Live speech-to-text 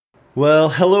Well,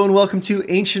 hello and welcome to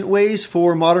Ancient Ways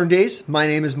for Modern Days. My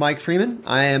name is Mike Freeman.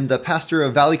 I am the pastor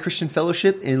of Valley Christian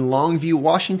Fellowship in Longview,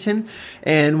 Washington.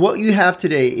 And what you have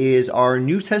today is our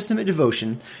New Testament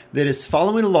devotion that is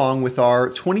following along with our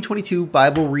 2022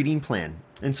 Bible reading plan.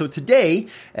 And so today,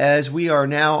 as we are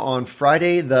now on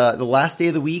Friday, the last day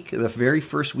of the week, the very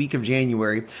first week of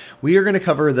January, we are going to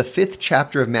cover the 5th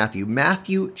chapter of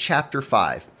Matthew chapter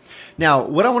 5. Now,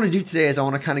 what I want to do today is I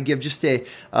want to kind of give just a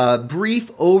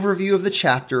brief overview of the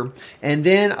chapter, and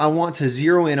then I want to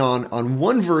zero in on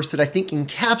one verse that I think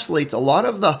encapsulates a lot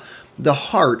of the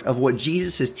heart of what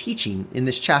Jesus is teaching in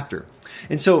this chapter.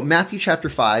 And so Matthew chapter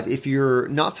 5, if you're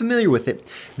not familiar with it,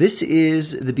 this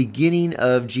is the beginning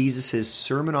of Jesus'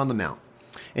 Sermon on the Mount.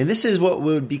 And this is what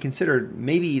would be considered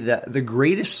maybe the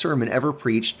greatest sermon ever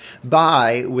preached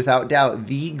by, without doubt,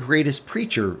 the greatest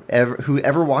preacher who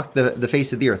ever walked the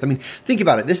face of the earth. I mean, think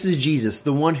about it. This is Jesus,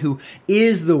 the one who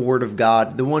is the Word of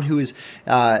God, the one who is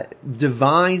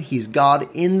divine. He's God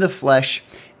in the flesh.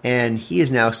 And he is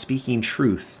now speaking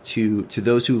truth to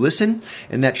those who listen.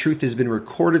 And that truth has been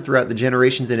recorded throughout the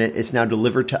generations, and it's now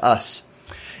delivered to us.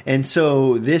 And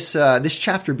so this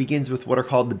chapter begins with what are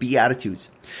called the Beatitudes.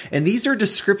 And these are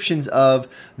descriptions of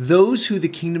those who the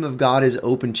kingdom of God is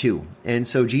open to. And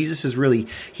so Jesus is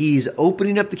he's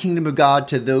opening up the kingdom of God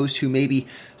to those who maybe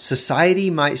society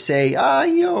might say,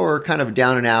 are kind of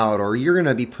down and out, or you're going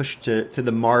to be pushed to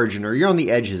the margin, or you're on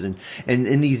the edges. And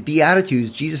in these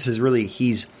Beatitudes, Jesus is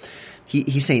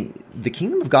He's saying the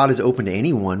kingdom of God is open to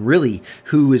anyone, really,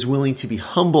 who is willing to be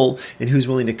humble and who's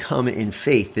willing to come in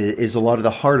faith is a lot of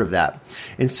the heart of that.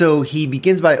 And so he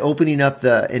begins by opening up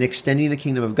and extending the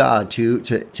kingdom of God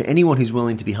to anyone who's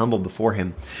willing to be humble before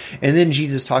him. And then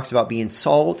Jesus talks about being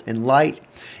salt and light.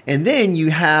 And then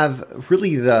you have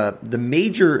really the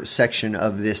major section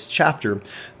of this chapter,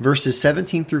 verses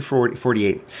 17 through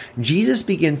 48. Jesus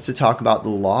begins to talk about the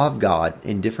law of God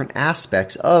and different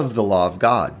aspects of the law of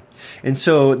God. And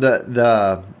so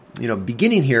the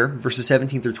beginning here, verses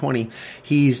 17 through 20,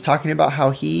 he's talking about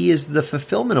how he is the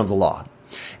fulfillment of the law.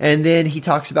 And then he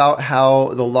talks about how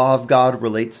the law of God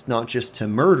relates not just to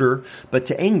murder, but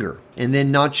to anger. And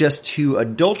then not just to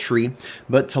adultery,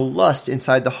 but to lust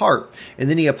inside the heart. And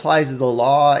then he applies the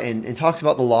law and talks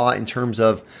about the law in terms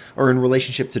of, or in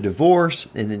relationship to divorce,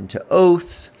 and then to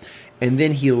oaths. And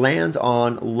then he lands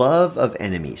on love of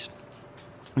enemies.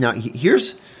 Now,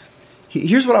 here's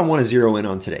what I want to zero in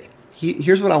on today.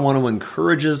 Here's what I want to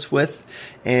encourage us with,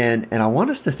 and I want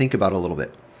us to think about a little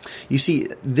bit. You see,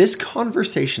 this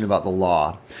conversation about the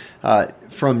law,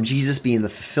 from Jesus being the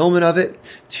fulfillment of it,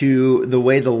 to the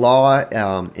way the law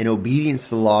and obedience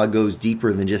to the law goes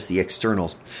deeper than just the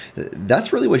externals.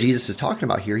 That's really what Jesus is talking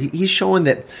about here. He's showing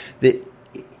that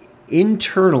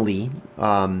internally,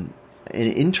 an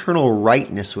internal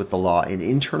rightness with the law, an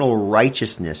internal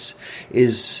righteousness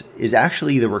is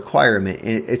actually the requirement.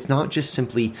 And it's not just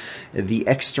simply the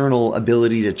external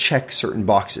ability to check certain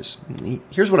boxes.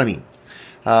 Here's what I mean.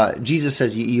 Jesus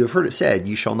says, you have heard it said,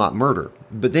 you shall not murder.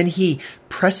 But then he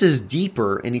presses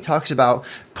deeper and he talks about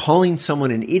calling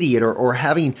someone an idiot or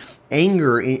having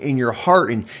anger in your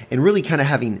heart and really kind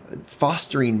of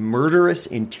fostering murderous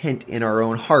intent in our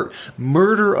own heart.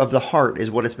 Murder of the heart is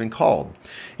what it's been called.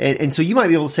 And so you might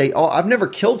be able to say, oh, I've never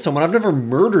killed someone. I've never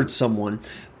murdered someone.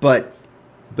 But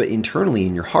internally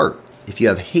in your heart, if you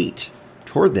have hate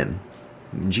toward them,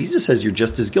 Jesus says you're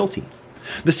just as guilty.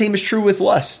 The same is true with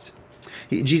lust.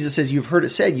 Jesus says, you've heard it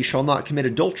said, you shall not commit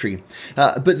adultery.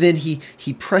 But then he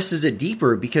presses it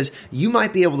deeper, because you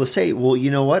might be able to say, well, you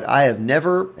know what? I have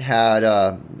never had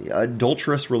an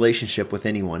adulterous relationship with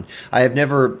anyone. I have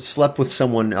never slept with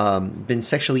someone, been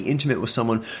sexually intimate with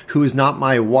someone who is not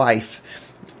my wife.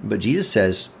 But Jesus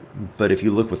says, but if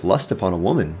you look with lust upon a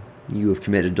woman, you have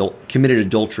committed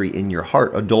adultery in your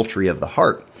heart, adultery of the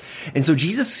heart. And so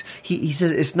Jesus, he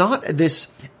says, it's not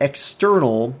this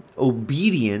external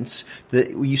obedience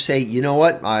that you say, you know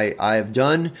what, I have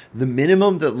done the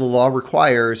minimum that the law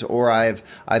requires, or I've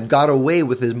got away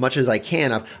with as much as I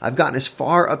can. I've gotten as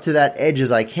far up to that edge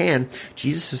as I can.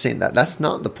 Jesus is saying that's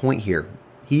not the point here.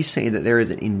 He's saying that there is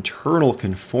an internal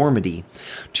conformity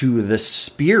to the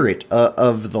spirit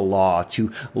of the law,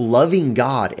 to loving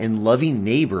God and loving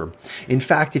neighbor. In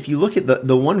fact, if you look at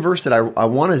the one verse that I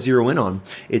want to zero in on,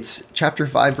 it's chapter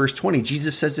 5, verse 20.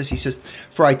 Jesus says this, he says,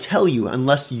 for I tell you,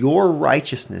 unless your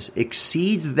righteousness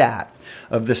exceeds that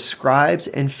of the scribes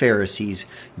and Pharisees,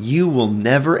 you will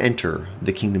never enter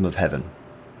the kingdom of heaven.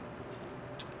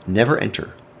 Never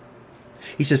enter.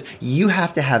 He says, you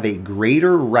have to have a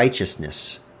greater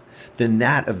righteousness than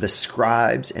that of the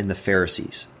scribes and the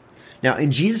Pharisees. Now,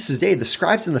 in Jesus' day, the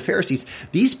scribes and the Pharisees,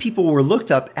 these people were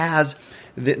looked up as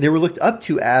they were looked up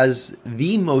to as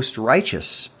the most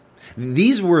righteous.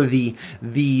 These were the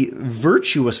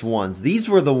virtuous ones. These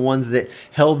were the ones that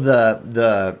held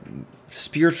the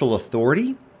spiritual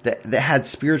authority, that had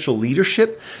spiritual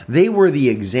leadership. They were the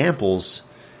examples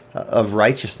of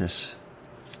righteousness.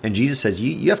 And Jesus says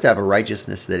you have to have a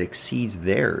righteousness that exceeds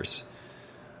theirs.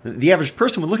 The average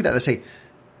person would look at that and say,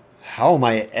 how am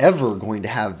I ever going to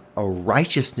have a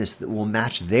righteousness that will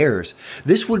match theirs?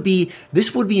 This would be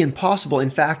impossible. In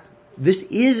fact, this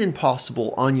is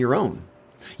impossible on your own.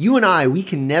 You and I, we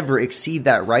can never exceed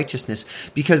that righteousness,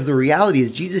 because the reality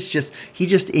is Jesus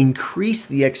just increased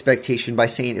the expectation by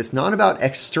saying it's not about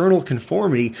external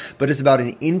conformity, but it's about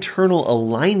an internal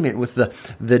alignment with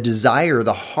the desire,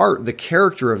 the heart, the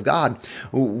character of God.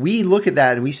 We look at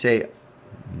that and we say,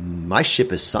 my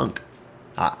ship is sunk.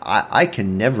 I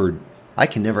can never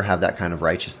have that kind of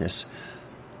righteousness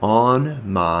on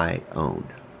my own.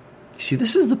 See,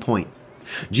 this is the point.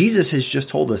 Jesus has just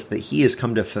told us that he has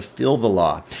come to fulfill the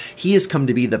law. He has come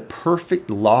to be the perfect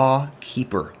law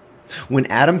keeper. When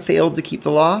Adam failed to keep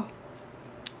the law,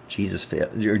 Jesus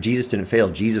didn't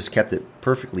fail. Jesus kept it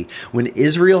perfectly. When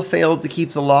Israel failed to keep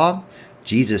the law,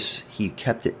 he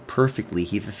kept it perfectly.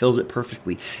 He fulfills it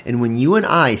perfectly. And when you and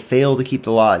I fail to keep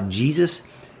the law, Jesus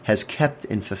has kept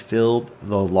and fulfilled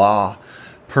the law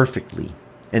perfectly.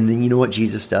 And then you know what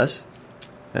Jesus does?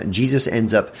 Jesus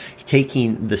ends up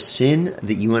taking the sin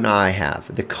that you and I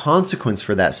have, the consequence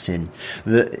for that sin,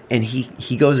 and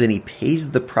he goes and he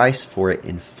pays the price for it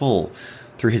in full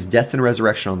through his death and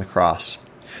resurrection on the cross.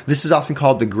 This is often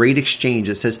called the great exchange.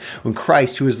 It says when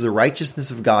Christ, who is the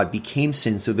righteousness of God, became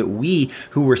sin so that we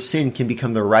who were sin can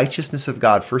become the righteousness of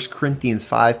God. 1 Corinthians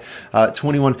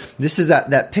 5:21. This is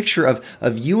that picture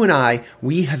of you and I.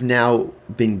 We have now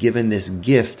been given this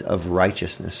gift of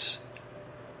righteousness.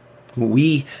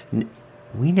 We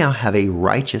now have a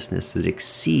righteousness that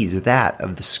exceeds that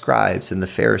of the scribes and the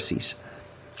Pharisees.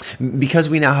 Because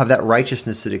we now have that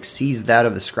righteousness that exceeds that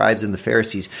of the scribes and the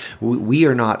Pharisees, we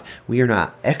are not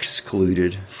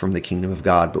excluded from the kingdom of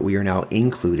God, but we are now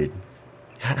included.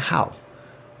 How?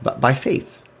 By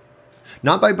faith.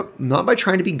 Not by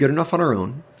trying to be good enough on our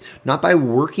own, not by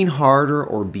working harder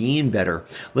or being better.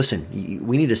 Listen,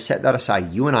 we need to set that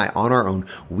aside. You and I, on our own,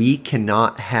 we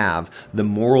cannot have the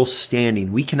moral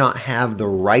standing. We cannot have the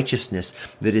righteousness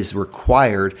that is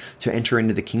required to enter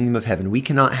into the kingdom of heaven. We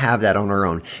cannot have that on our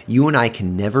own. You and I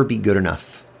can never be good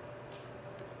enough.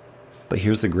 But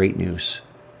here's the great news.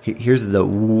 Here's the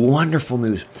wonderful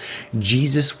news.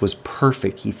 Jesus was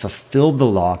perfect. He fulfilled the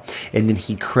law, and then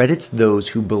he credits those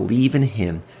who believe in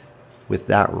him with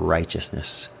that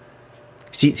righteousness.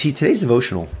 See, today's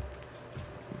devotional,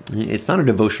 it's not a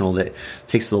devotional that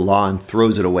takes the law and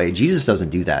throws it away. Jesus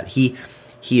doesn't do that.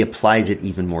 He applies it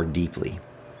even more deeply.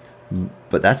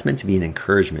 But that's meant to be an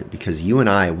encouragement, because you and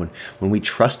I, when we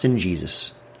trust in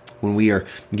Jesus, when we are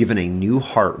given a new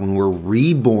heart, when we're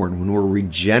reborn, when we're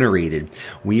regenerated,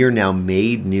 we are now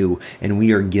made new, and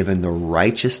we are given the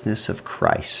righteousness of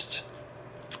Christ.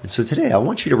 And so today, I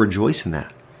want you to rejoice in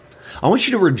that. I want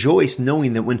you to rejoice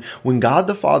knowing that when God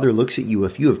the Father looks at you,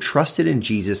 if you have trusted in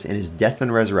Jesus and his death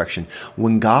and resurrection,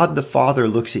 when God the Father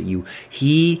looks at you,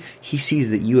 he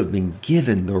sees that you have been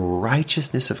given the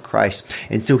righteousness of Christ.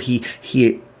 And so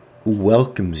he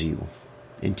welcomes you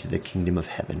into the kingdom of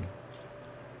heaven.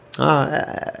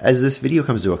 As this video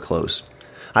comes to a close,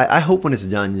 I hope when it's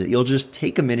done that you'll just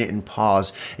take a minute and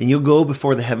pause, and you'll go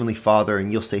before the Heavenly Father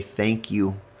and you'll say thank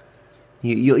you.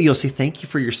 You'll say thank you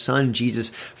for your Son, Jesus,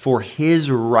 for his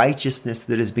righteousness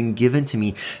that has been given to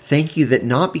me. Thank you that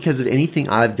not because of anything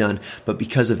I've done, but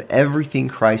because of everything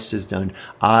Christ has done,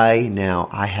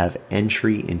 I have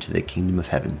entry into the kingdom of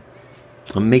heaven.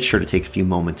 I'll make sure to take a few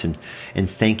moments and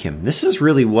thank him. This is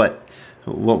really what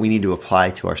we need to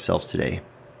apply to ourselves today.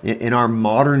 In our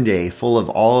modern day, full of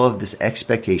all of this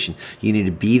expectation, you need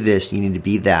to be this, you need to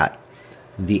be that.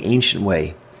 The ancient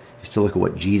way is to look at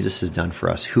what Jesus has done for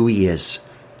us, who he is,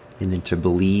 and then to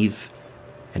believe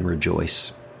and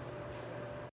rejoice.